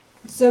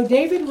So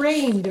David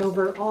reigned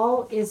over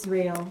all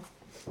Israel,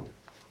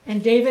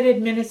 and David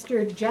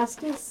administered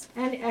justice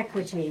and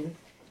equity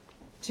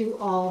to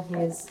all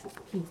his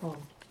people.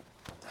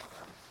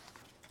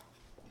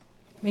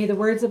 May the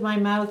words of my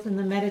mouth and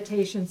the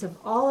meditations of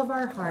all of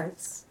our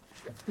hearts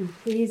be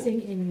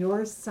pleasing in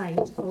your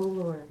sight, O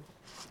Lord,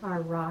 our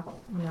rock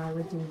and our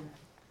redeemer.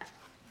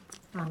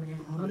 Amen.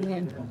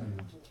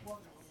 Amen.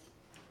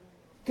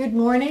 Good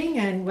morning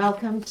and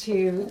welcome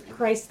to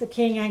Christ the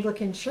King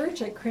Anglican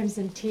Church at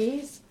Crimson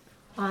Tees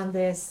on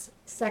this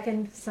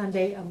second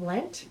Sunday of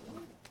Lent.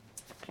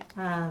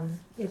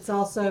 It's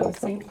also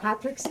St.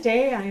 Patrick's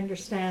Day. I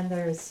understand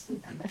there's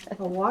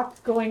a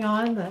walk going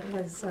on that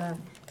was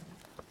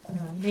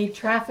made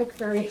traffic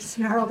very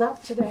snarled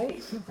up today.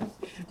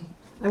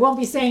 I won't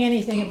be saying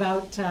anything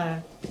about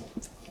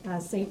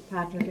St.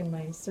 Patrick in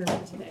my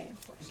sermon today,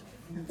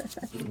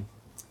 unfortunately.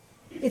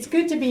 It's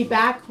good to be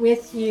back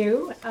with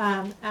you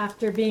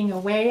after being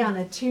away on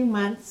a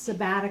 2-month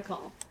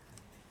sabbatical.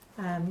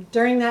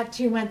 During that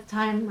 2-month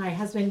time, my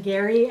husband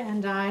Gary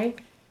and I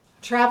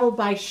traveled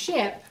by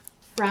ship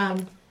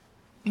from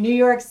New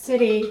York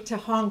City to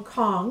Hong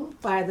Kong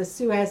by the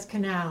Suez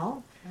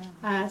Canal,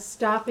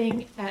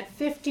 stopping at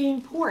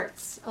 15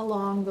 ports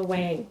along the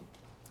way.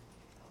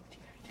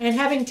 And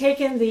having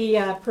taken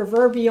the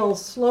proverbial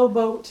slow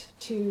boat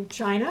to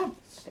China,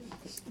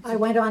 I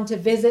went on to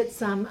visit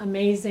some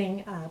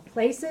amazing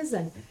places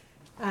and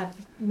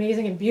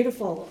amazing and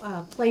beautiful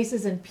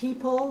places and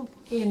people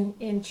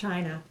in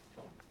China.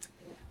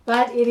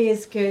 But it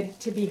is good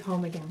to be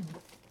home again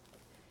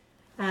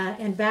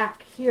and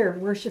back here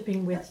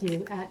worshiping with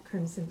you at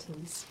Crimson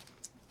Tees.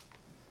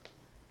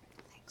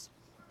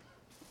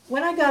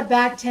 When I got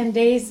back 10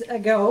 days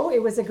ago,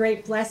 it was a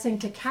great blessing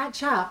to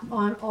catch up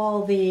on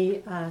all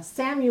the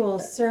Samuel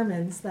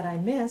sermons that I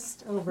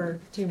missed over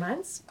 2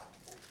 months.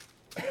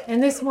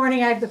 And this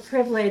morning I have the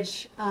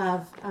privilege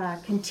of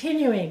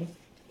continuing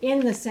in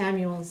the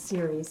Samuel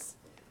series.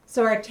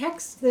 So our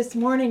text this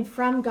morning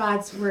from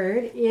God's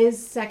Word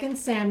is 2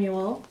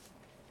 Samuel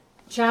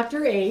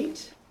chapter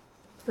 8,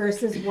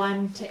 verses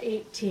 1 to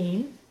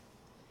 18.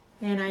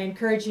 And I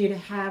encourage you to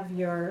have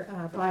your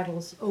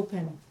Bibles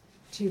open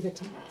to the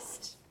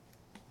text.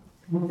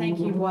 Thank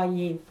you,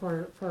 Wai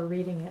for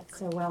reading it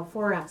so well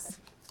for us.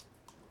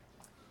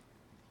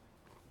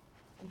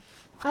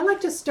 I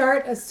like to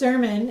start a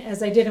sermon,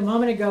 as I did a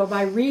moment ago,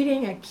 by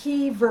reading a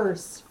key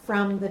verse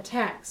from the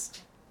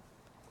text.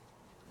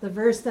 The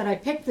verse that I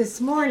picked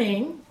this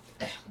morning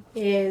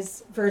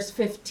is verse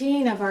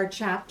 15 of our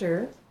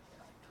chapter.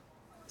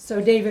 So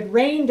David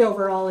reigned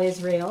over all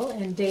Israel,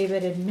 and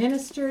David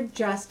administered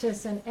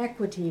justice and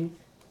equity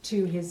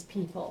to his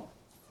people.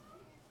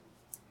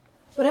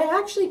 But I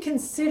actually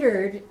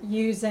considered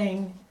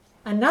using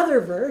another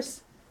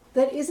verse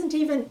that isn't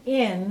even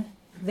in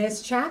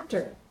this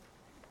chapter.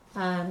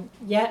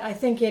 Yet I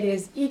think it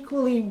is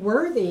equally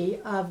worthy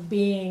of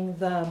being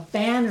the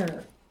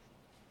banner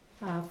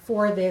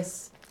for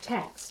this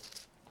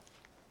text.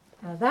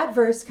 That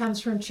verse comes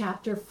from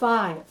chapter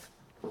 5.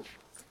 It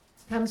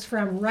comes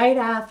from right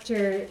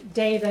after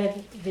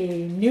David,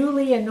 the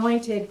newly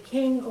anointed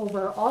king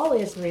over all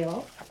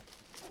Israel,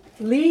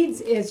 leads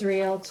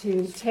Israel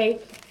to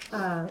take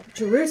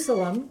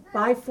Jerusalem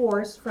by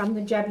force from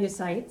the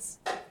Jebusites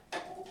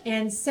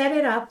and set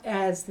it up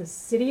as the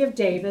city of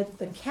David,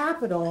 the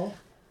capital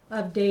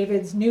of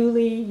David's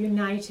newly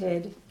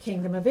united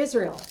kingdom of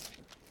Israel.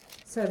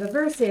 So the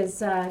verse is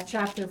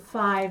chapter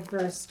 5,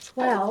 verse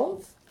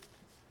 12.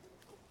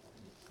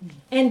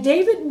 And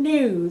David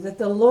knew that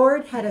the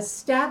Lord had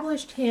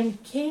established him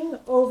king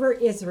over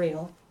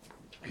Israel,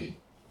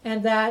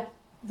 and that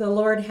the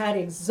Lord had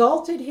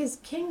exalted his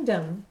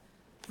kingdom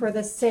for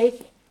the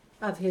sake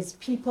of his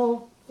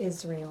people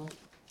Israel.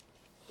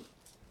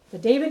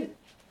 David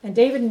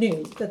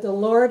knew that the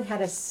Lord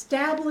had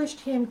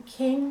established him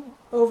king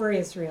over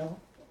Israel,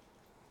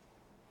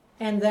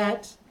 and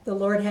that the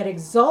Lord had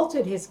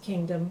exalted his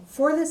kingdom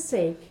for the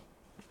sake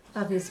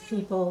of his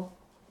people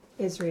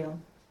Israel.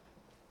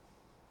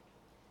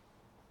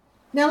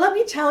 Now let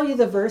me tell you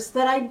the verse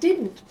that I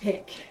didn't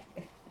pick,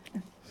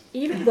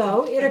 even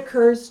though it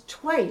occurs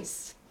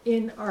twice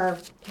in our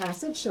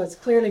passage, so it's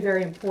clearly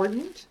very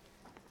important.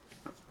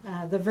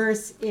 The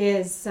verse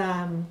is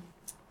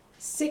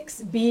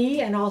 6b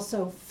and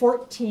also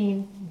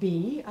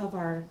 14b of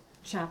our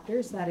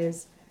chapters. That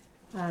is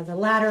the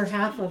latter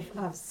half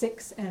of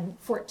 6 and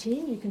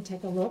 14. You can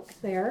take a look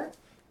there.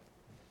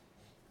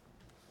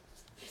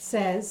 It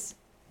says,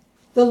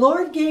 "The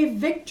Lord gave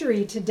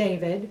victory to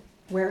David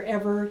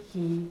wherever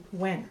he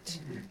went."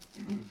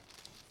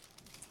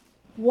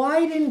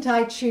 Why didn't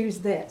I choose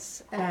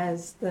this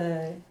as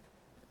the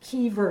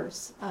key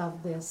verse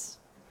of this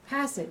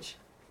passage?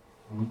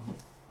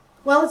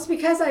 Well, it's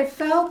because I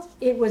felt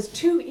it was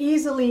too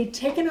easily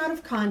taken out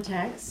of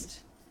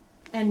context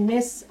and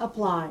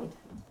misapplied.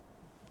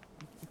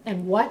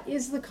 And what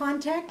is the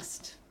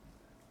context?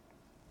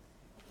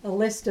 A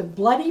list of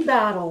bloody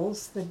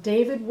battles that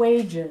David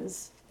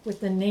wages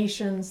with the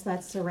nations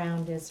that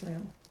surround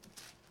Israel.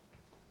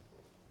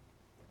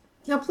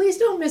 Now, please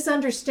don't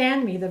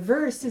misunderstand me. The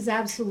verse is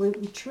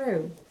absolutely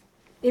true.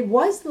 It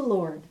was the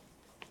Lord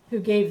who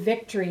gave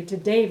victory to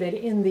David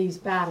in these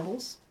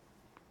battles.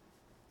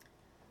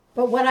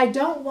 But what I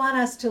don't want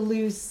us to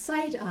lose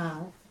sight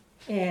of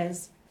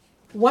is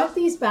what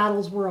these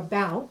battles were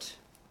about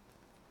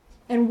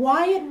and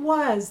why it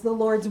was the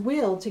Lord's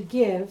will to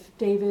give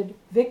David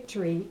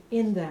victory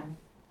in them.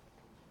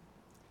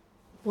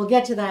 We'll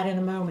get to that in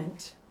a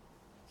moment.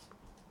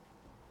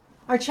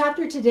 Our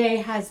chapter today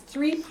has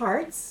 3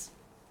 parts.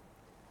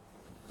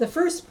 The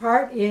first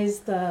part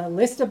is the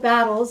list of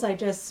battles I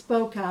just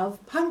spoke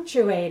of,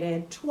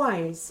 punctuated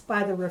twice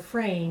by the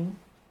refrain,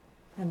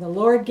 "And the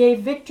Lord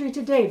gave victory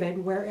to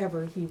David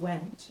wherever he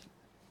went."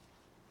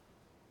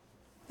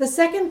 The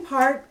second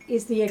part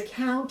is the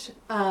account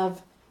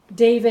of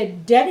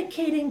David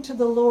dedicating to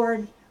the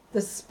Lord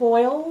the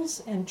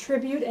spoils and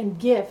tribute and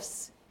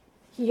gifts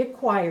he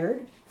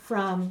acquired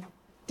from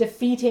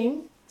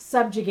defeating,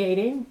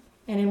 subjugating,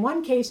 and in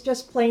one case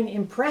just plain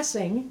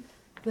impressing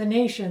the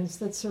nations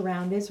that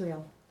surround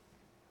Israel.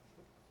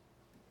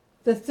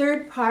 The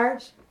third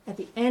part, at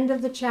the end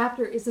of the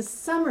chapter, is a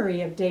summary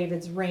of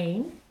David's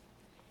reign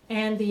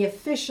and the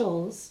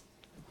officials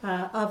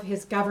of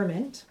his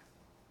government.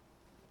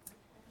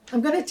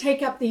 I'm going to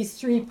take up these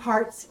 3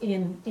 parts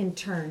in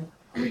turn.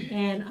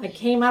 And I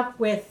came up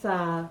with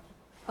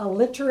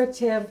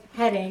alliterative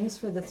headings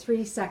for the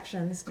 3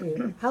 sections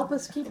to help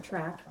us keep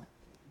track.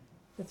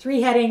 The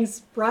 3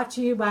 headings brought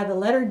to you by the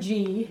letter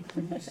G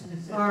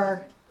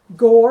are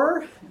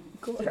gore,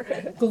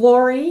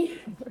 glory,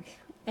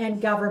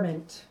 and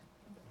government.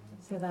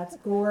 So that's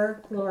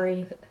gore,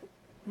 glory,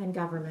 and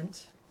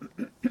government.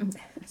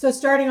 So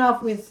starting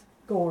off with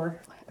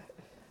gore.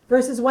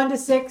 Verses 1 to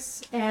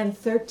 6 and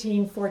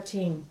 13,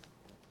 14.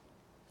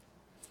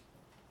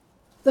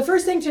 The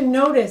first thing to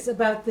notice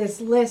about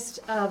this list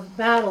of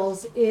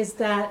battles is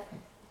that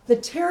the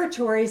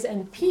territories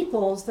and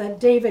peoples that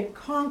David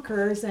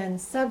conquers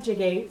and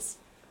subjugates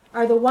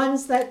are the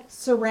ones that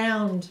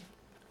surround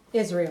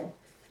Israel.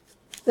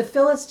 The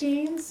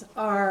Philistines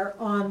are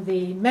on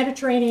the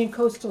Mediterranean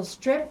coastal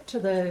strip to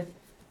the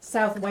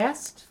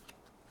southwest.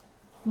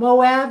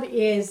 Moab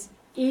is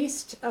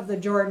east of the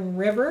Jordan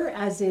River,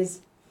 as is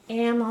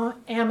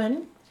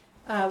Ammon,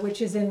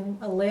 which is in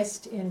a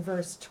list in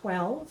verse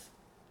 12.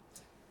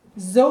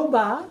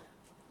 Zobah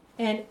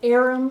and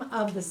Aram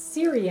of the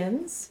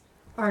Syrians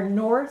are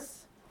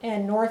north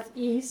and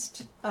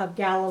northeast of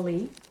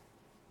Galilee.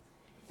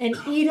 And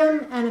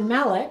Edom and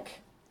Amalek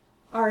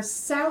are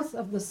south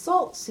of the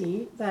Salt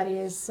Sea, that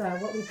is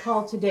what we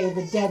call today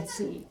the Dead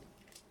Sea.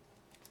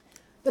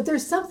 But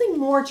there's something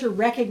more to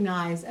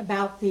recognize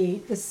about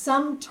the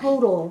sum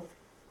total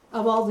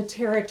of all the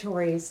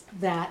territories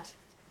that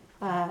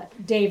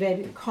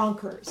David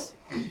conquers.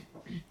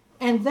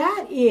 And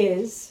that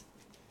is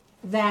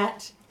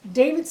that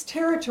David's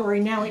territory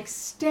now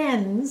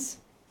extends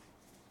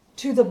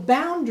to the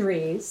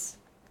boundaries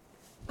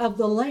of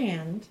the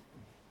land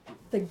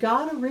that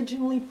God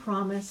originally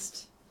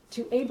promised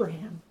to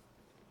Abraham.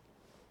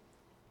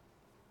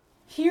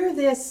 Hear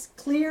this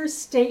clear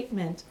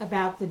statement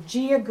about the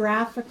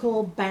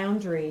geographical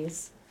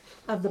boundaries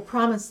of the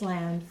promised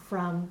land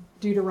from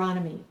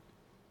Deuteronomy.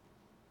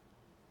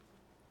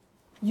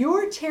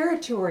 Your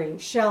territory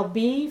shall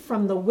be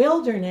from the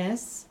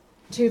wilderness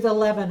to the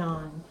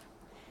Lebanon,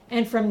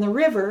 and from the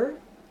river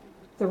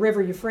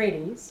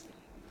Euphrates,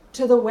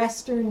 to the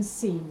western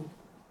sea.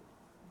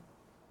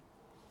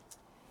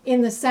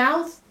 In the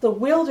south, the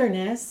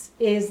wilderness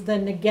is the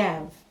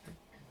Negev,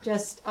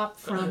 just up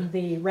from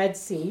the Red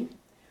Sea,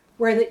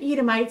 where the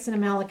Edomites and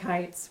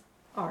Amalekites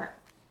are.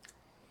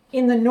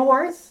 In the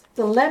north,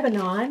 the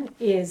Lebanon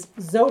is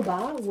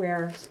Zobah,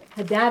 where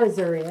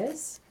Hadadezer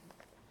is.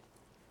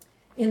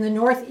 In the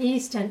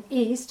northeast and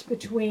east,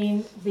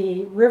 between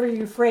the river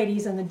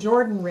Euphrates and the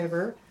Jordan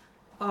River,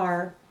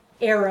 are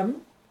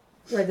Aram,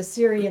 where the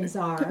Syrians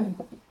are,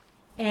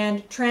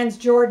 and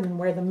Transjordan,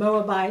 where the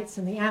Moabites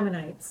and the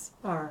Ammonites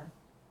are.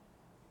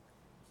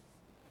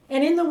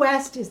 And in the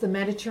west is the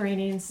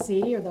Mediterranean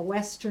Sea, or the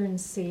Western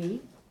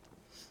Sea,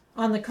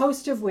 on the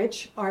coast of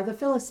which are the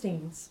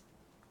Philistines.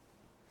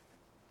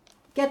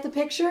 Get the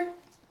picture?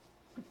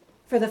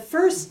 For the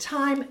first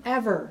time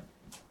ever,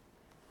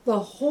 the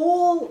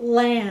whole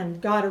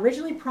land God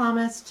originally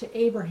promised to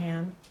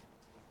Abraham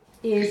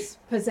is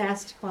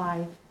possessed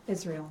by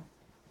Israel.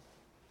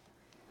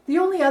 The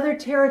only other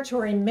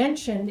territory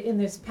mentioned in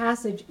this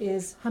passage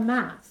is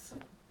Hamath.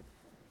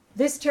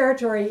 This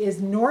territory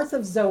is north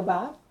of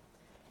Zobah,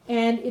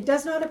 and it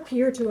does not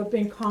appear to have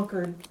been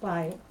conquered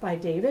by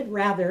David.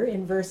 Rather,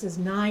 in verses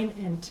 9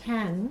 and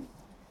 10,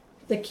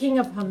 the king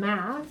of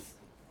Hamath,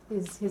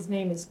 his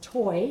name is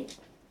Toi,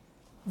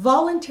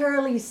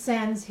 voluntarily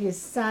sends his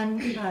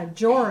son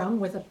Joram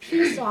with a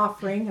peace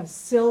offering of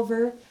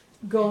silver,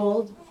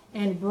 gold,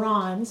 and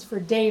bronze for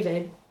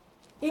David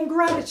in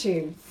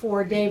gratitude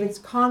for David's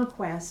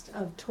conquest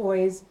of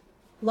Toi's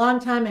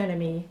longtime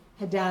enemy,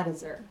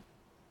 Hadadezer.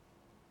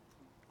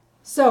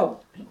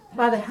 So,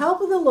 by the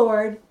help of the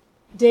Lord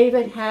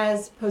David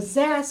has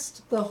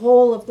possessed the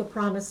whole of the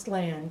promised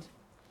land,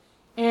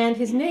 and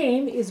his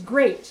name is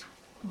great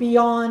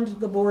beyond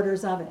the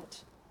borders of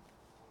it.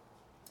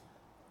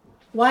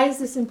 Why is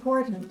this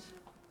important?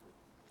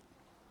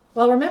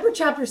 Well, remember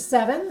chapter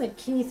 7 that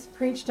Keith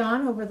preached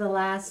on over the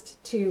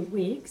last 2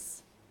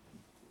 weeks?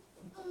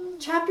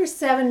 Chapter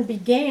 7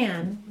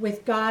 began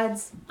with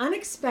God's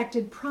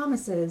unexpected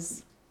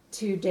promises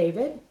to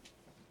David.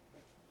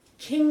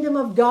 Kingdom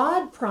of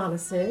God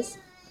promises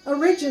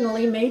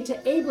originally made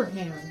to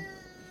Abraham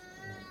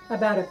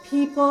about a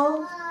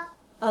people,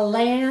 a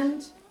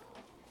land,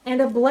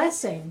 and a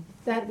blessing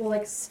that will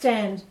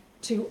extend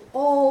to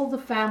all the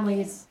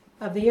families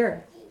of the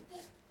earth.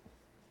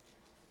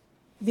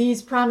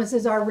 These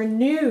promises are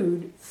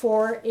renewed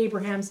for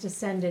Abraham's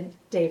descendant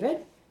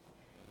David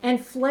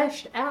and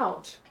fleshed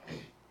out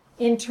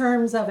in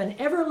terms of an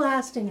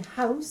everlasting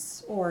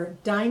house or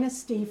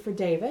dynasty for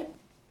David,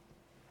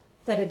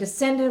 that a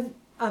descendant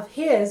of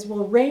his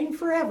will reign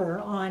forever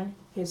on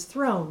his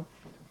throne,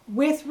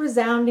 with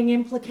resounding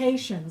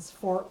implications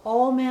for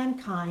all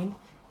mankind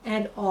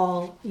and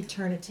all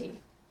eternity.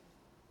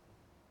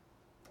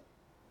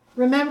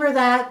 Remember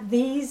that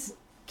these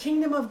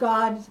kingdom of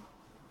God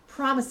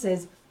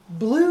promises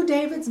blew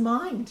David's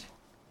mind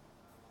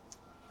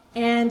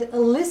and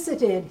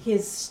elicited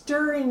his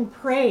stirring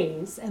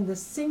praise and the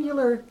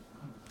singular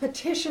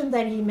petition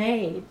that he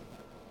made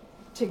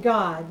to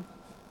God,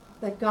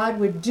 that God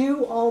would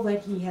do all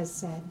that he has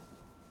said.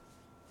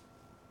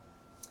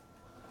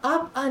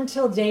 Up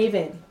until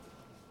David,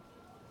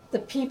 the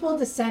people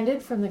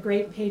descended from the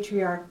great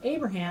patriarch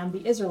Abraham,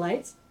 the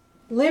Israelites,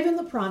 live in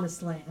the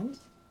promised land,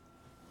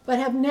 but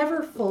have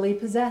never fully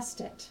possessed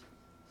it.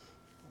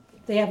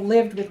 They have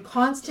lived with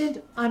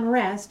constant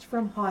unrest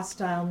from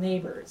hostile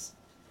neighbors.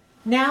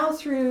 Now,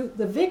 through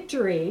the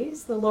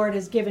victories the Lord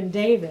has given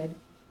David,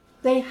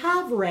 they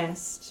have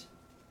rest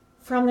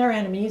from their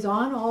enemies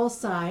on all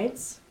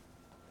sides,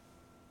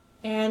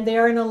 and they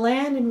are in a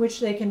land in which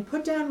they can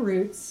put down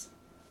roots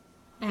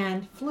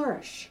and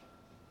flourish.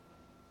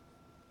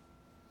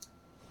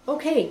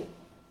 Okay,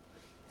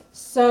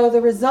 so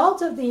the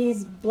result of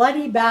these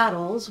bloody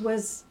battles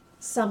was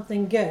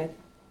something good.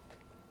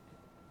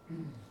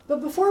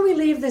 But before we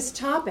leave this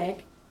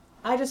topic,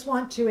 I just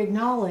want to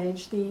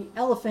acknowledge the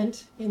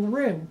elephant in the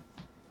room,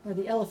 or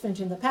the elephant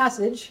in the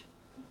passage.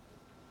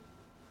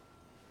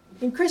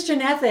 In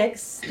Christian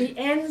ethics, the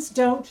ends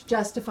don't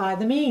justify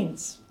the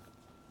means.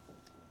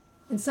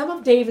 And some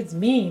of David's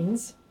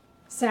means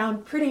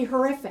sound pretty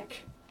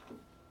horrific.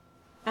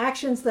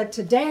 Actions that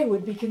today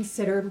would be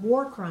considered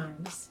war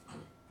crimes.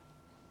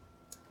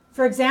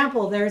 For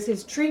example, there's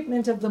his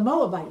treatment of the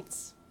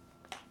Moabites.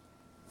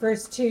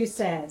 Verse 2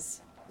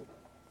 says,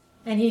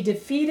 "And he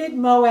defeated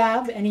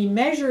Moab, and he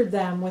measured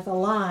them with a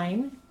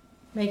line,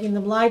 making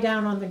them lie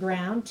down on the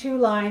ground. 2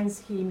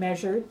 lines he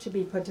measured to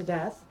be put to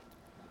death,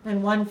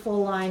 and 1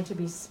 full line to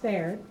be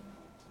spared.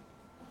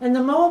 And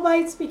the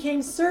Moabites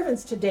became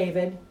servants to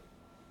David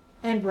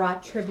and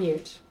brought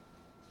tribute."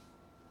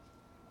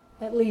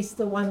 At least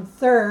the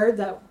 1/3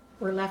 that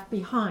were left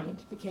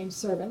behind became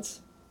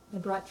servants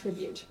and brought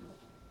tribute.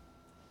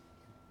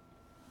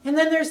 And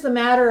then there's the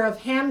matter of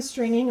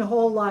hamstringing a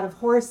whole lot of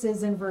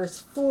horses in verse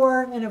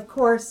 4, and of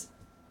course,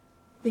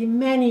 the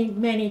many,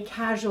 many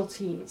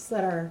casualties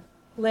that are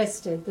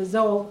listed, the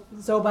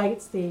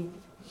Zobites, the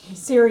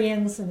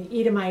Syrians, and the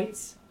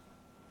Edomites,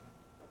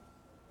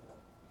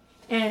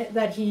 and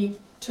that he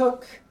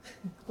took,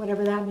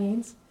 whatever that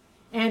means,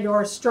 and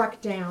or struck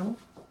down.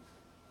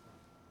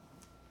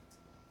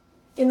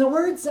 In the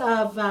words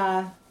of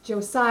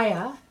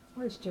Josiah,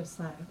 where's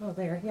Josiah? Oh,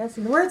 there, yes.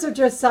 In the words of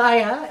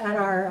Josiah at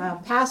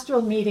our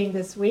pastoral meeting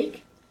this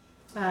week,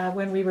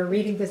 when we were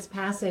reading this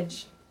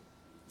passage,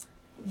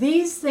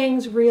 these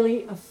things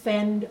really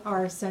offend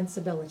our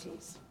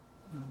sensibilities.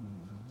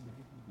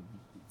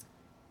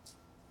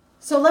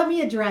 So let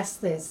me address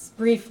this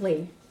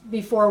briefly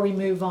before we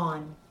move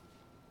on.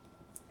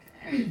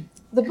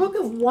 The book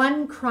of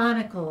 1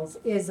 Chronicles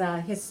is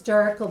a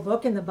historical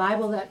book in the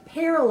Bible that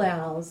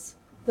parallels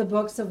the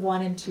books of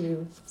 1 and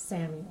 2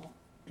 Samuel.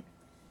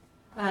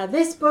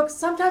 This book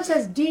sometimes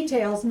has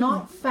details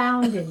not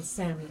found in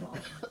Samuel.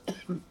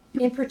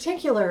 In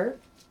particular,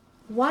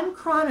 1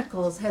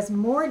 Chronicles has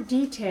more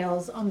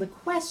details on the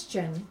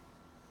question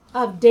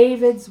of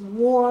David's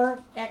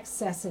war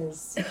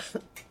excesses.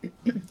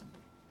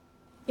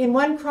 In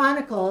 1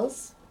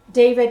 Chronicles,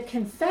 David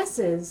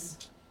confesses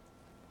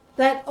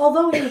that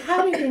although he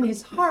had it in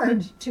his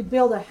heart to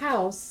build a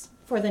house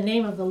for the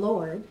name of the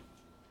Lord,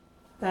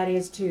 that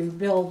is, to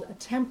build a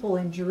temple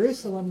in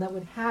Jerusalem that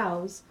would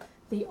house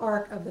the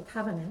Ark of the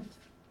Covenant,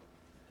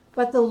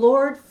 but the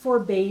Lord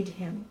forbade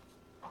him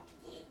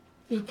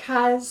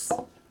because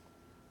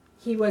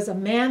he was a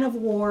man of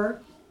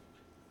war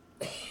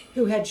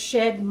who had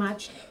shed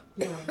much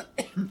blood.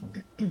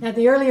 At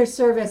the earlier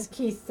service,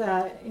 Keith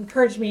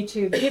encouraged me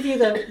to give you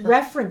the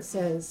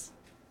references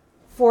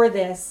for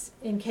this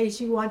in case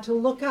you want to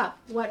look up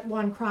what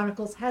 1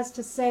 Chronicles has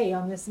to say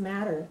on this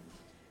matter.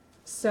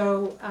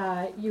 So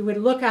you would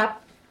look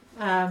up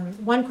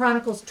 1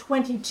 Chronicles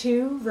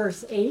 22,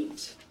 verse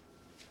 8.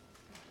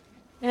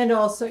 And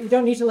also, you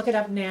don't need to look it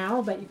up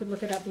now, but you could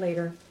look it up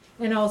later.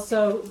 And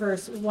also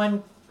verse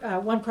 1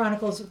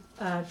 Chronicles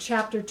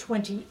chapter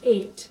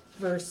 28,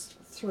 verse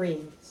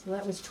 3. So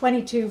that was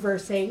 22,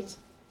 verse 8,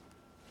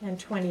 and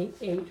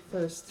 28,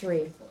 verse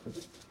 3.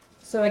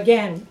 So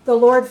again, the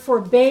Lord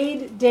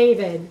forbade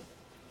David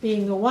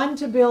being the one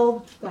to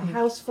build the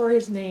house for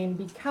his name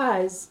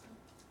because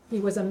he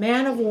was a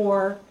man of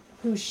war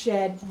who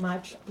shed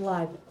much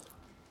blood.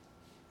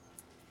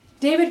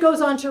 David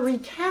goes on to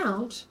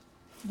recount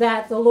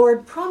that the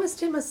Lord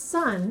promised him a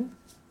son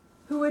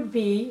who would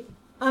be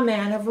a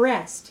man of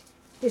rest.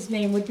 His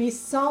name would be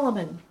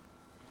Solomon.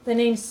 The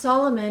name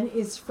Solomon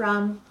is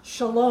from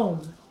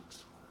shalom,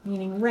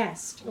 meaning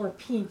rest or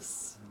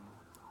peace.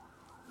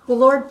 The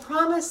Lord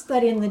promised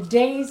that in the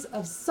days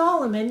of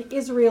Solomon,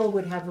 Israel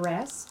would have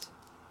rest,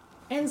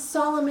 and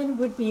Solomon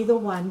would be the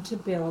one to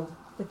build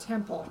the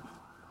temple.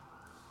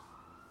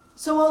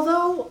 So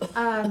although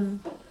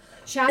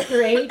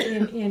chapter 8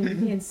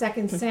 in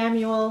 2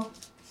 Samuel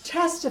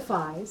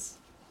testifies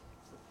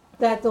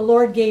that the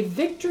Lord gave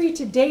victory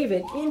to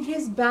David in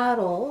his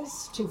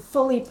battles to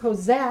fully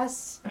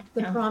possess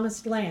the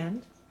promised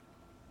land,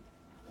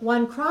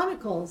 1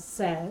 Chronicles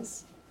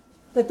says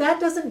that that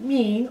doesn't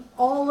mean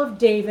all of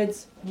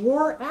David's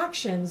war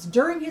actions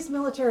during his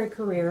military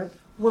career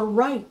were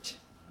right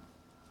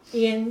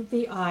in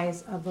the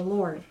eyes of the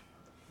Lord.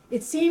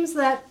 It seems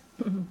that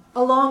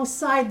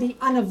alongside the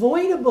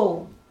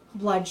unavoidable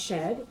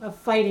bloodshed of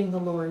fighting the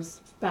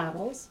Lord's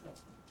battles,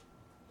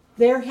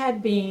 there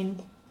had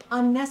been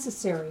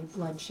unnecessary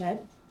bloodshed.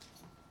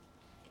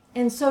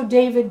 And so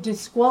David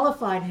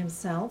disqualified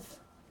himself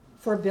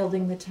for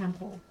building the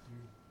temple.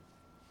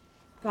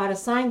 God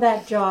assigned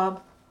that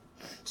job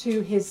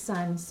to his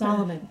son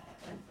Solomon.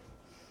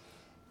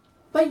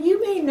 But you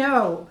may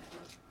know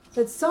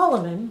that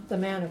Solomon, the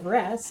man of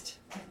rest,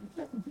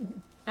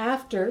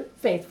 after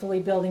faithfully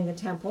building the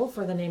temple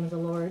for the name of the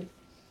Lord,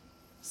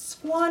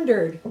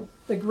 squandered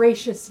the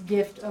gracious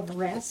gift of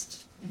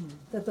rest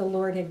that the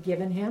Lord had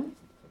given him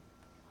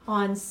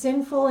on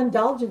sinful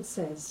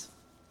indulgences,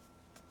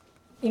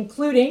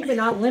 including, but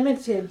not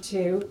limited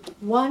to,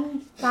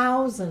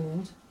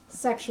 1,000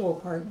 sexual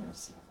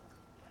partners.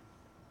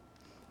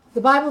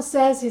 The Bible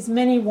says his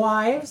many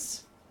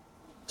wives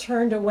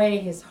turned away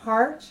his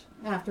heart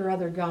after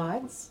other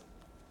gods,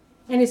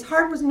 and his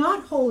heart was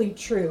not wholly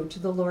true to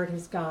the Lord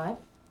his God,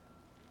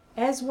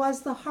 as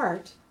was the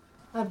heart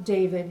of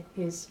David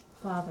his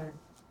father.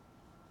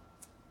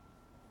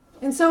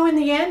 And so in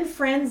the end,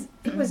 friends,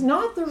 it was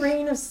not the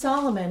reign of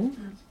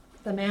Solomon,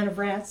 the man of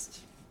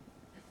rest,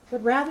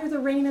 but rather the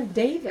reign of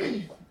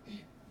David,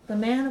 the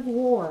man of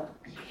war,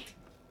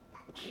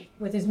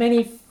 with his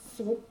many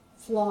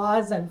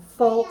flaws and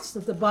faults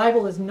that the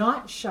Bible is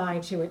not shy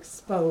to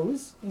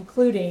expose,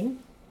 including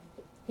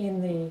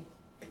in the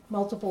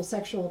multiple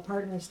sexual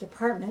partners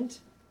department.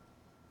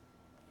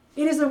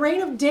 It is the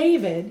reign of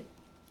David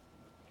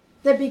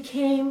that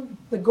became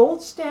the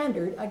gold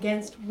standard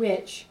against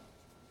which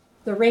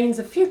the reigns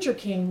of future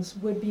kings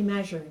would be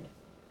measured.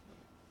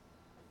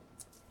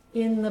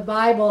 In the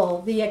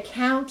Bible, the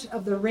account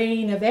of the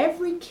reign of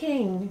every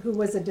king who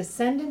was a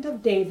descendant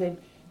of David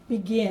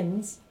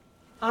begins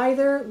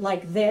either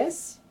like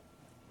this: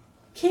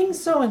 King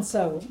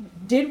so-and-so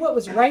did what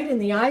was right in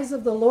the eyes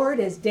of the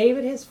Lord as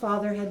David his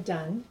father had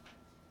done,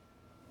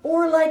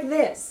 or like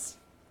this: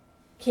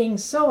 King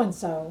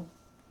so-and-so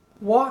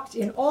walked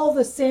in all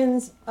the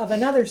sins of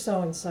another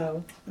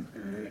so-and-so,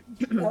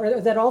 or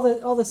that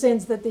all the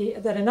sins that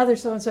another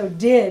so-and-so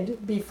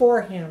did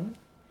before him,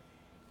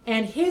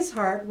 and his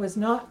heart was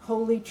not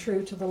wholly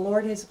true to the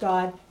Lord his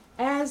God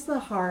as the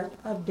heart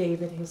of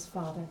David his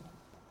father.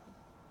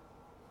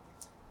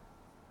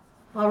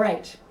 All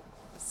right,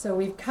 so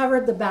we've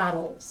covered the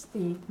battles,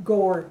 the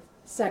gore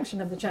section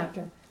of the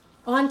chapter.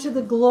 On to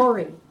the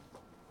glory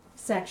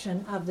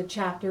section of the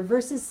chapter,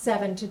 verses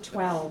 7 to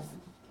 12.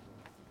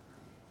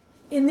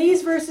 In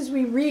these verses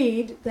we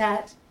read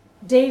that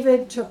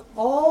David took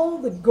all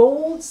the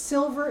gold,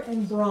 silver,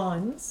 and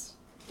bronze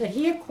that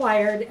he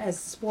acquired as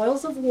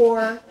spoils of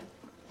war,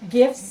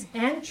 gifts,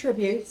 and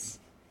tributes,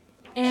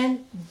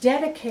 and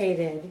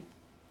dedicated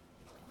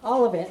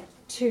all of it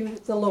to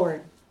the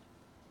Lord.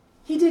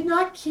 He did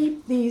not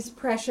keep these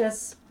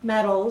precious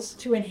metals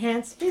to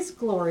enhance his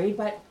glory,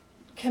 but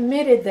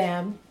committed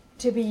them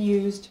to be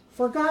used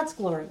for God's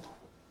glory.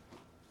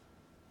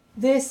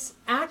 This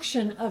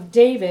action of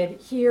David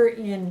here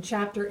in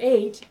chapter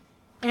 8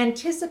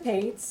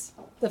 anticipates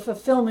the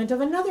fulfillment of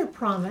another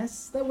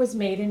promise that was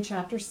made in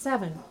chapter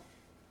 7,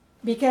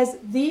 because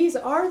these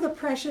are the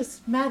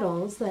precious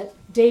metals that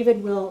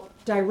David will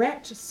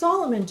direct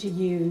Solomon to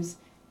use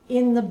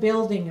in the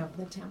building of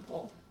the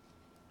temple.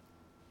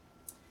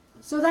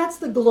 So that's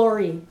the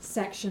glory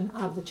section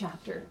of the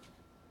chapter.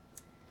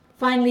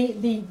 Finally,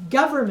 the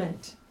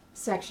government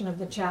section of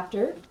the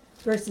chapter,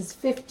 verses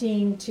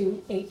 15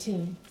 to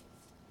 18.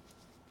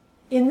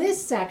 In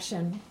this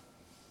section,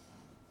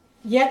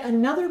 Yet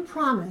another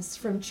promise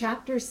from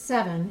chapter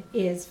 7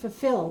 is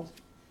fulfilled.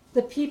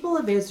 The people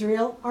of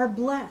Israel are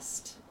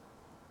blessed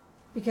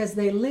because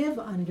they live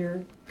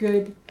under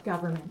good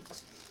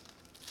government.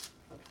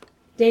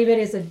 David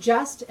is a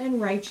just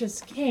and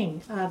righteous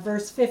king.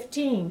 Verse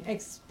 15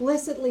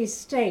 explicitly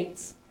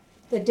states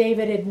that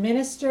David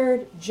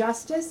administered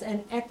justice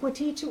and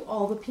equity to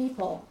all the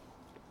people.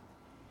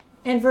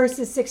 And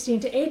verses 16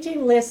 to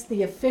 18 list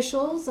the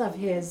officials of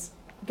his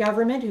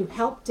government who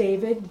helped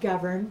David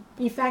govern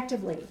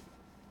effectively.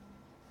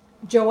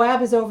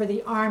 Joab is over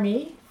the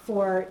army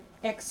for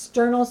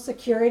external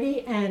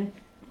security, and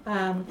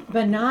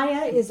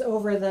Benaiah is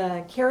over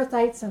the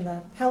Kerethites and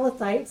the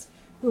Pelethites,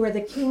 who are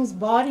the king's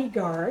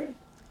bodyguard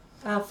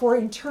for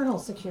internal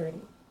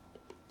security.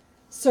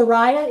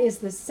 Sariah is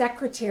the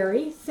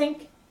secretary,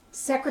 think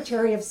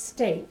Secretary of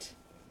State,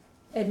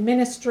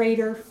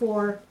 administrator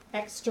for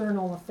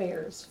external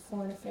affairs,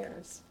 foreign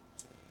affairs.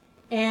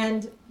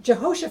 And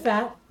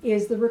Jehoshaphat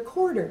is the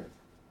recorder,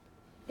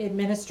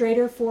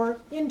 administrator for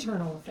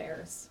internal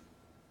affairs.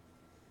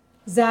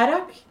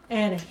 Zadok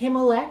and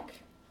Ahimelech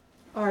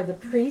are the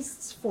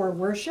priests for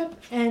worship,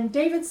 and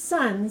David's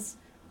sons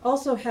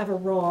also have a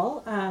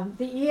role.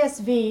 The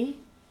ESV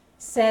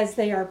says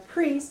they are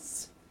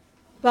priests,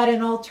 but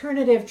an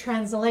alternative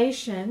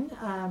translation,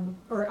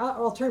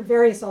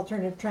 various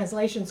alternative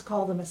translations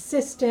call them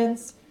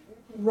assistants,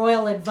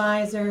 royal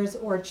advisors,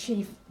 or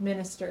chief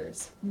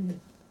ministers.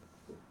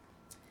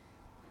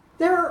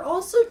 There are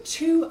also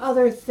two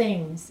other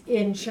things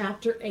in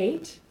chapter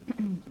 8,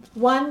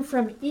 one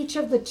from each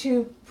of the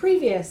two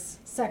previous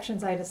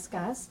sections I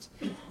discussed,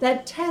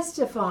 that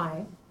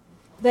testify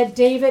that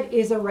David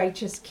is a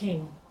righteous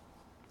king.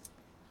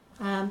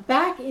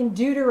 Back in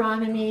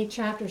Deuteronomy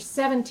chapter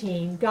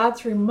 17, God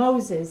through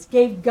Moses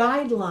gave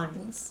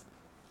guidelines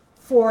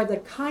for the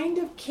kind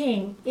of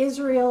king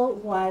Israel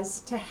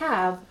was to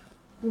have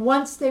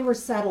once they were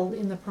settled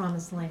in the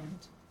Promised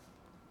Land.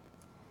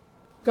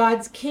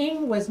 God's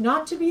king was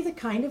not to be the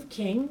kind of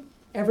king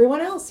everyone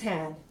else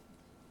had.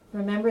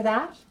 Remember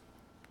that?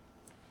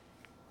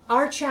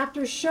 Our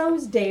chapter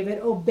shows David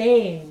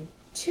obeying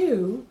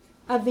two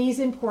of these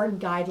important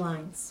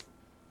guidelines.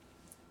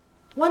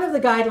 One of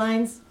the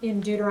guidelines in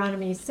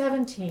Deuteronomy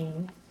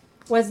 17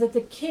 was that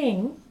the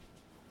king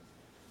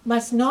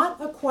must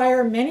not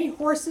acquire many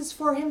horses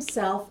for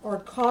himself or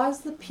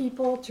cause the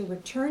people to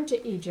return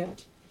to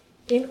Egypt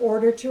in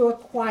order to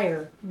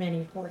acquire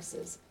many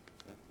horses.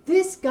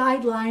 This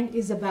guideline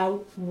is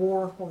about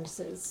war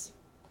horses,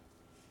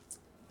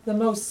 the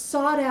most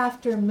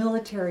sought-after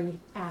military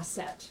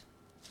asset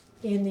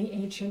in the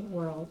ancient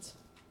world.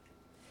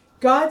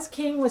 God's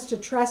king was to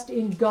trust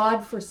in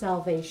God for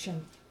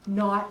salvation,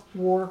 not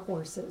war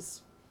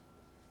horses.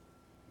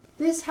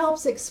 This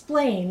helps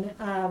explain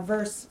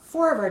verse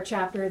 4 of our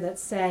chapter that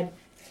said,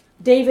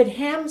 David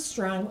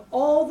hamstrung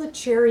all the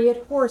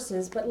chariot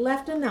horses, but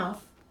left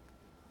enough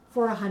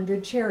for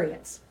 100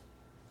 chariots.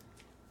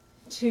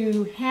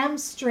 To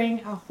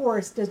hamstring a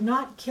horse does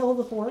not kill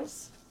the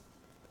horse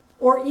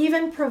or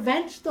even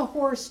prevent the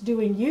horse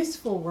doing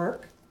useful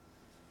work.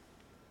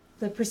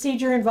 The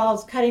procedure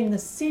involves cutting the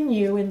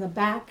sinew in the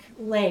back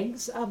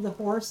legs of the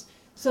horse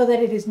so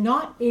that it is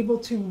not able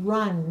to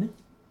run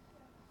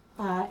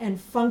and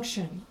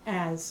function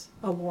as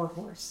a war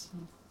horse.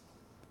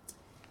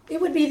 It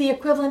would be the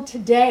equivalent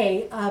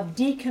today of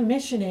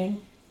decommissioning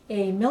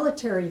a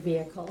military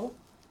vehicle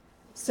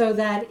so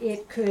that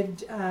it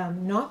could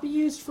not be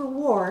used for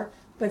war,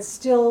 but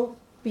still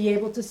be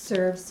able to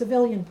serve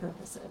civilian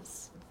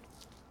purposes.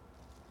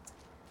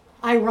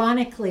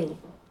 Ironically,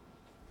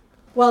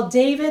 while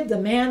David, the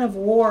man of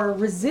war,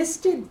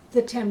 resisted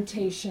the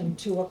temptation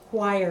to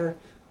acquire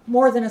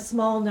more than a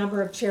small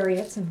number of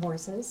chariots and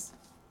horses,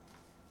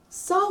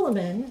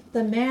 Solomon,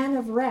 the man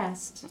of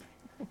rest,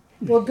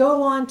 will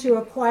go on to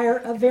acquire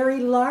a very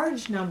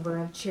large number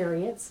of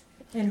chariots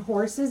and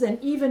horses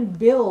and even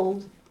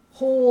build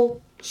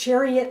whole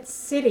chariot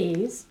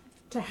cities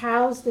to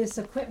house this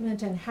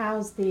equipment and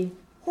house the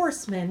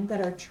horsemen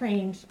that are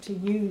trained to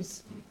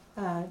use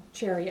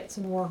chariots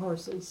and war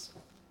horses.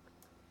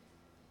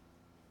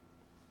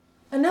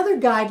 Another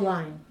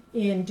guideline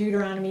in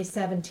Deuteronomy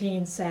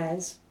 17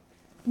 says,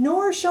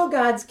 "Nor shall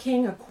God's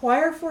king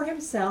acquire for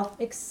himself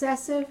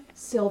excessive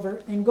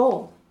silver and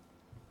gold."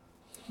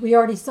 We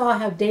already saw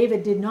how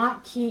David did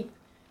not keep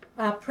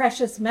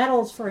precious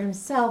metals for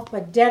himself,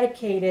 but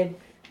dedicated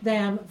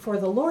them for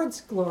the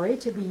Lord's glory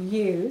to be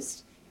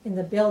used in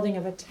the building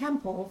of a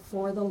temple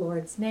for the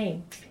Lord's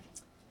name.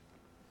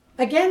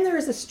 Again, there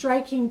is a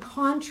striking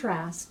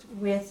contrast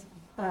with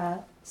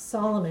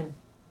Solomon.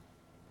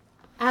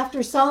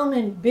 After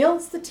Solomon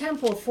builds the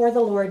temple for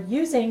the Lord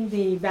using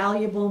the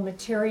valuable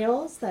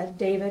materials that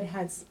David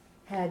had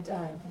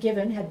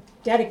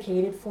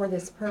dedicated for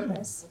this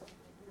purpose,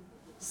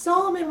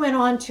 Solomon went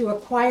on to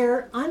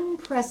acquire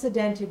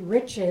unprecedented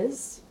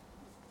riches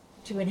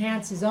to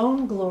enhance his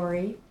own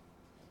glory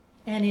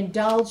and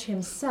indulge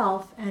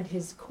himself and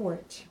his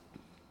court.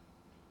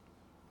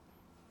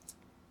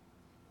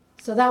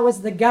 So that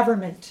was the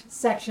government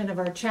section of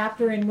our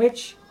chapter, in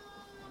which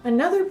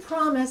another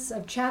promise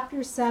of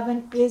chapter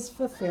 7 is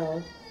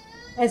fulfilled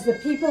as the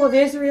people of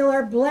Israel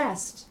are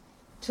blessed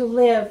to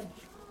live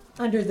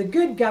under the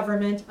good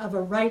government of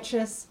a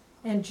righteous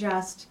and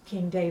just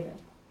King David.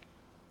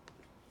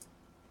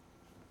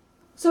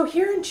 So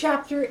here in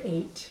chapter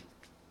 8,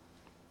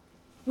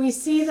 we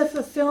see the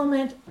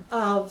fulfillment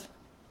of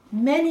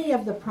many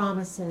of the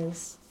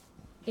promises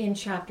in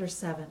chapter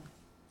 7.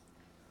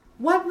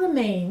 What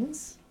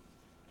remains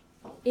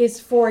is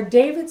for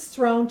David's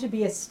throne to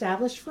be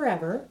established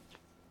forever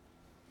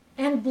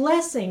and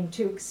blessing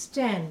to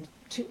extend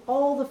to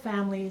all the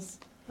families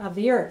of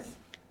the earth.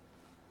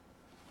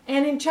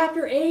 And in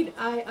chapter 8,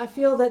 I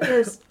feel that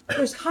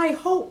there's high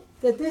hope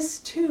that this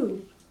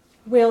too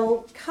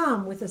will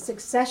come with a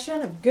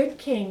succession of good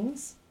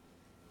kings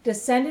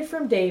descended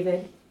from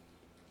David,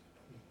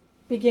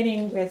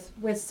 beginning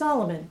with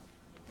Solomon.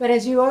 But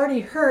as you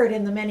already heard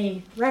in the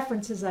many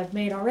references I've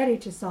made already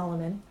to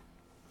Solomon,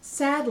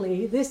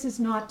 sadly, this is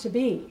not to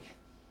be.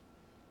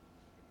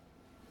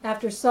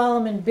 After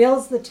Solomon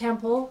builds the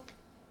temple,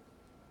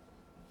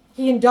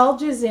 he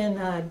indulges in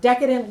a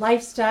decadent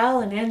lifestyle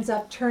and ends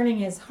up turning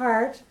his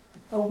heart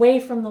away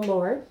from the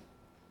Lord.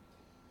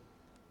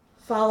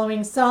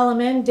 Following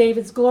Solomon,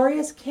 David's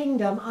glorious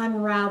kingdom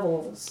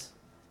unravels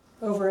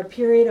over a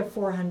period of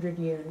 400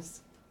 years.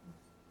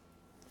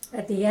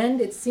 At the end,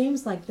 it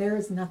seems like there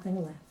is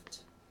nothing left.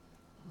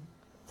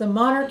 The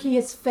monarchy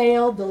has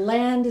failed, the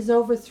land is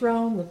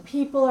overthrown, the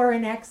people are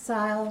in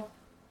exile,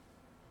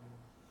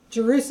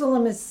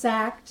 Jerusalem is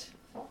sacked,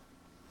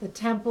 the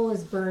temple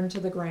is burned to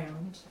the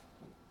ground.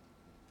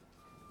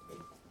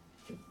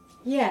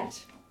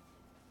 Yet,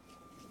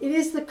 it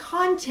is the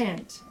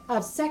content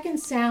of 2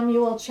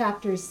 Samuel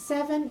chapters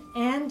 7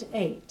 and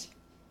 8,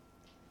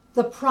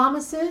 the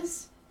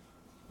promises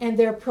and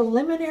their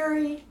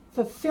preliminary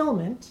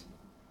fulfillment,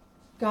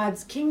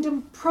 God's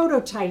kingdom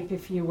prototype,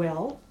 if you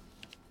will,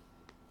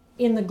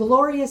 in the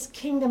glorious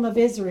kingdom of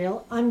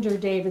Israel under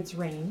David's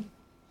reign.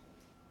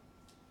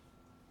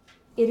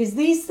 It is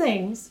these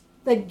things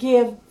that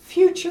give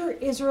future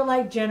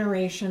Israelite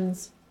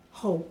generations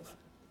hope.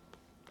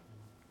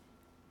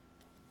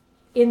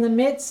 In the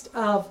midst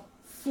of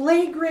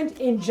flagrant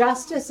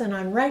injustice and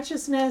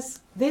unrighteousness,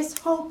 this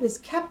hope is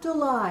kept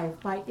alive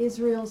by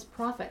Israel's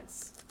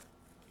prophets.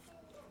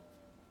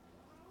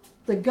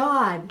 The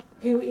God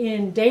who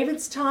in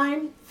David's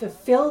time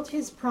fulfilled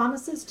his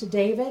promises to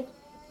David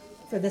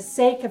for the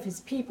sake of his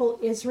people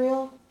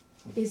Israel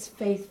is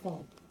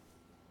faithful.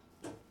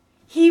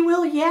 He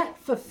will yet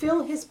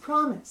fulfill his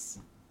promise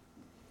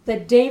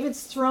that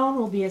David's throne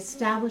will be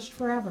established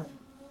forever.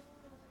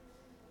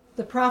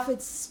 The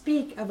prophets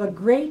speak of a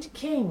great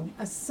king,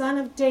 a son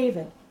of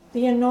David,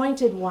 the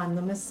anointed one,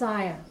 the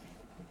Messiah.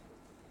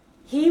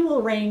 He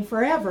will reign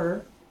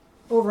forever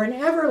over an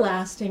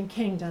everlasting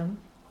kingdom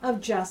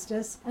of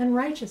justice and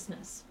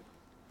righteousness.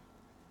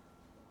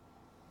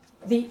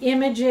 The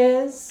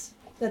images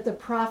that the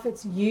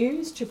prophets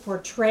use to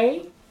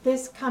portray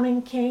this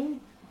coming king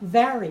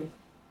vary.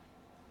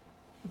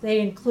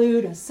 They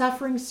include a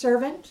suffering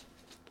servant,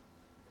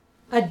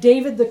 a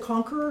David the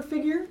Conqueror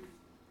figure,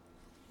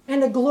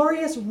 and a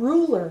glorious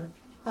ruler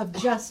of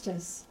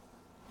justice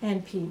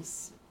and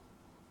peace.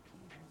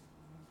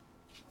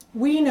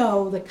 We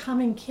know the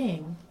coming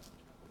king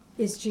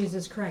is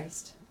Jesus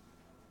Christ.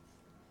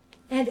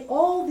 And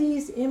all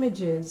these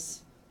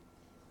images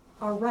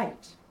are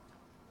right.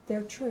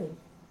 They're true.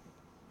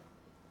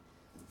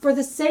 For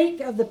the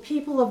sake of the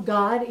people of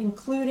God,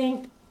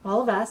 including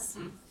all of us,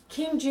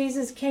 King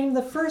Jesus came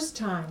the first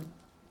time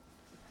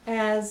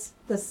as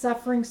the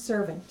suffering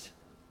servant.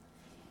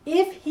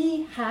 If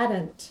he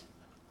hadn't,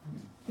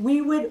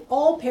 we would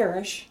all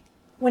perish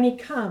when he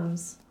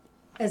comes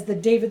as the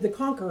David the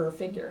Conqueror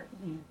figure.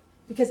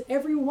 Because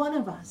every one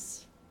of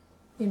us,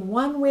 in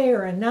one way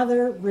or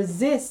another,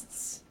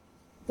 resists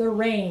the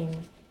reign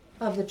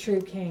of the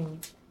true king.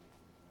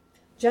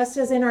 Just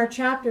as in our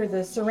chapter,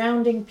 the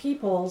surrounding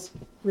peoples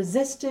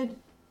resisted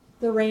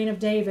the reign of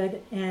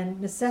David and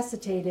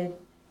necessitated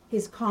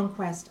his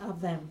conquest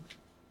of them.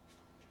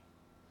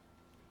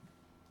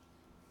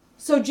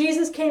 So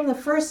Jesus came the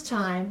first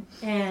time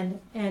and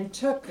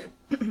took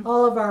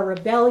all of our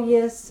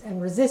rebellious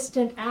and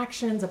resistant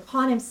actions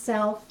upon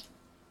himself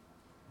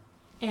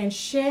and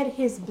shed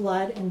his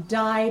blood and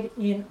died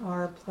in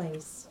our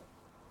place.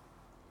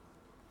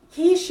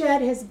 He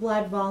shed his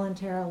blood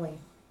voluntarily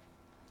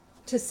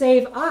to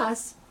save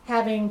us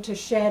having to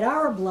shed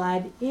our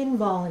blood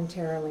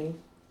involuntarily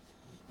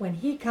when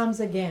he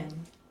comes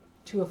again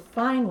to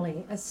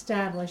finally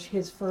establish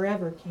his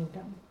forever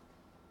kingdom.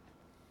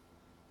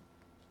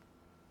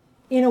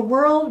 In a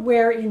world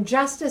where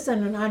injustice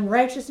and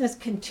unrighteousness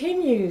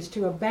continues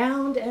to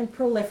abound and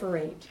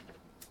proliferate,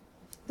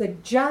 the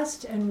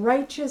just and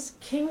righteous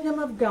kingdom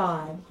of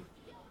God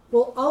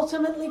will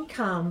ultimately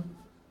come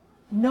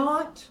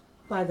not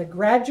by the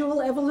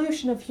gradual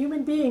evolution of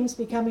human beings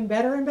becoming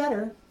better and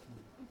better.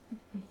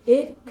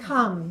 It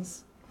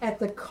comes at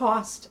the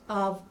cost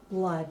of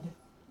blood.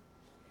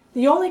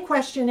 The only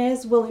question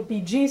is, will it be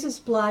Jesus'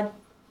 blood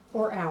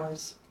or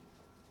ours?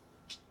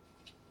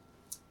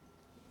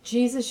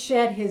 Jesus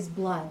shed his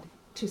blood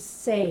to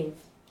save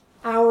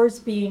ours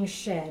being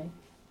shed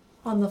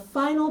on the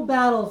final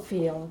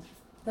battlefield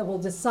that will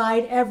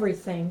decide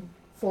everything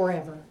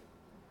forever.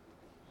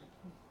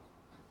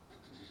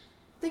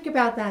 Think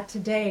about that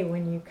today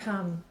when you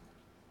come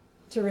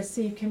to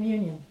receive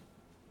communion.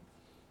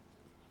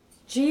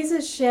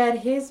 Jesus shed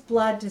his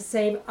blood to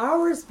save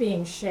ours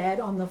being shed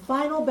on the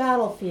final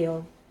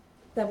battlefield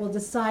that will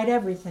decide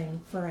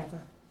everything forever.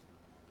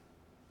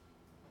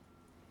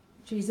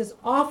 Jesus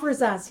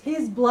offers us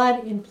his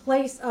blood in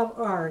place of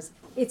ours.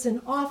 It's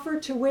an offer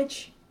to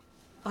which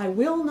I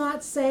will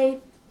not say,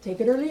 take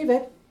it or leave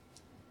it.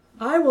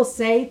 I will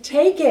say,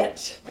 take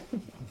it.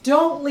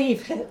 Don't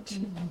leave it.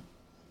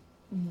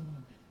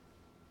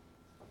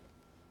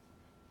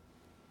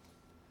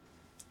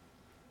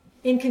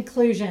 In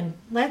conclusion,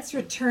 let's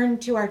return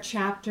to our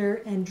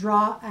chapter and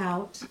draw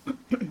out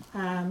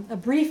a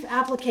brief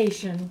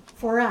application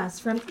for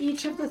us from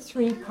each of the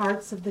three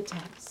parts of the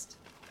text.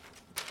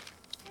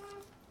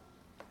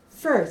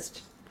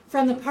 First,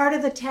 from the part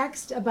of the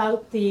text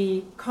about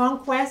the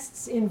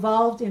conquests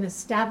involved in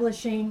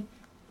establishing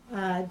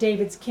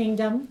David's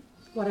kingdom,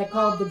 what I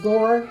called the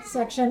Gore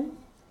section,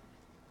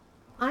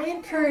 I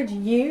encourage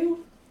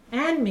you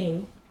and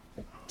me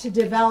to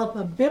develop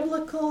a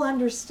biblical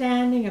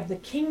understanding of the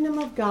kingdom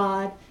of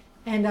God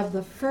and of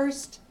the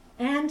first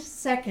and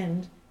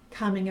second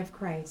coming of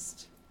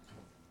Christ.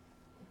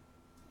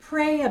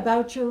 Pray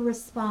about your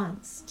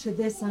response to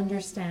this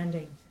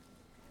understanding,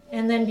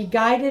 and then be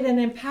guided and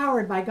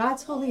empowered by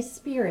God's Holy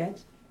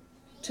Spirit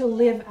to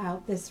live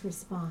out this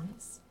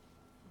response.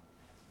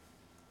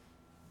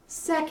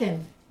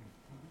 Second,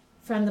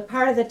 from the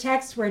part of the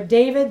text where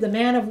David, the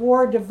man of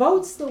war,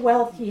 devotes the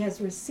wealth he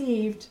has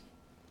received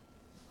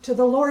to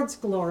the Lord's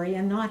glory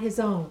and not his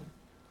own.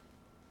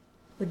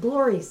 The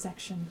glory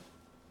section.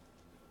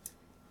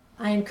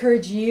 I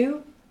encourage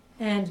you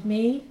and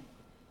me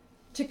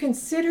to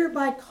consider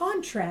by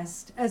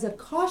contrast as a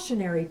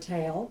cautionary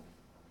tale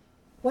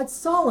what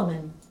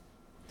Solomon,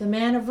 the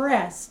man of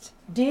rest,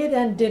 did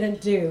and didn't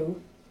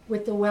do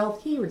with the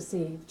wealth he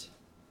received.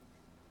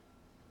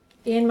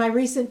 In my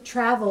recent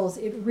travels,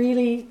 it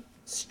really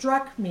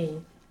struck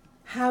me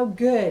how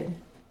good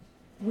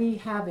we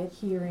have it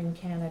here in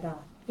Canada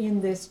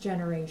in this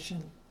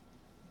generation.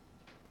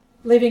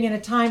 Living in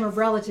a time of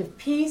relative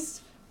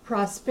peace,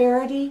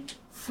 prosperity,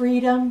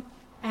 freedom,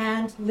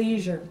 and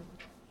leisure.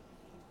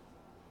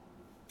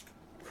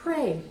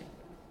 Pray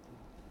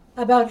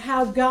about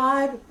how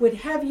God would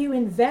have you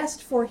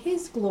invest for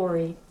his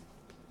glory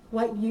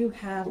what you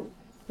have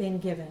been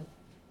given.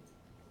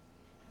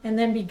 And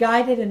then be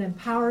guided and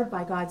empowered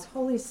by God's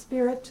Holy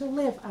Spirit to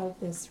live out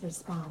this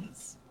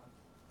response.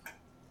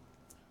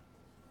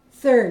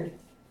 Third,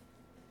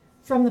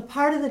 from the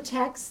part of the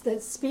text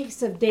that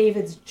speaks of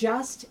David's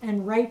just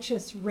and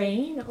righteous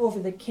reign over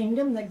the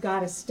kingdom that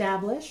God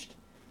established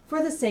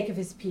for the sake of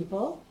his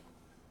people,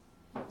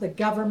 the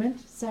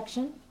government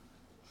section,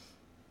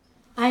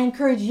 I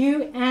encourage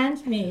you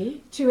and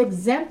me to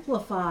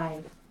exemplify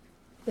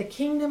the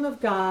kingdom of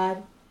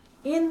God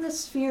in the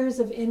spheres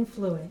of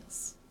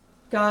influence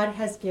God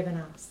has given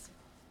us.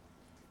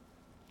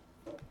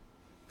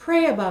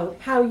 Pray about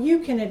how you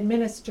can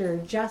administer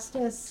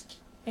justice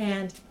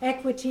and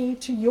equity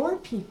to your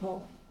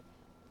people,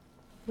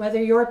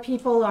 whether your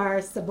people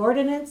are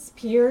subordinates,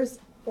 peers,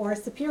 or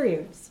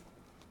superiors,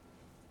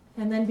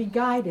 and then be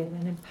guided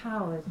and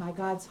empowered by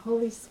God's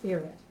Holy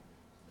Spirit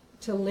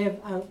to live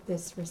out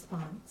this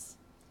response.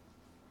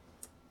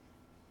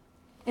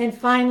 And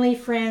finally,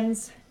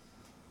 friends,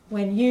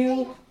 when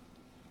you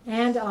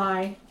and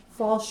I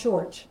fall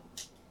short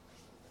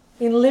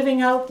in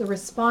living out the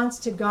response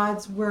to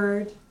God's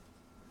word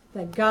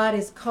that God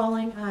is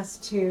calling us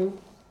to,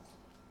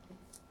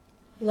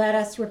 let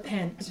us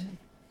repent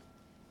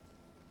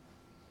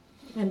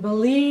and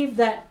believe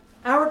that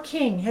our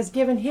King has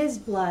given his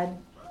blood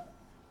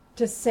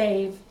to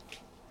save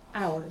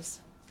ours.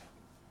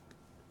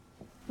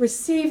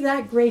 Receive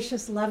that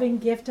gracious, loving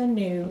gift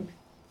anew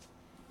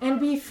and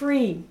be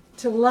free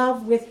to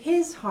love with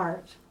his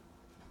heart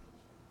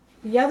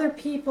the other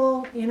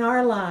people in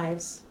our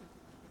lives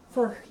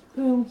for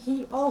whom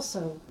he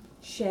also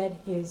shed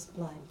his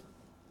blood.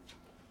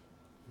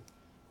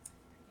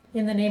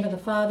 In the name of the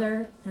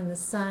Father, and the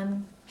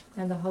Son,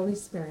 and the Holy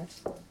Spirit.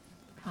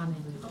 Amen.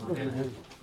 Amen.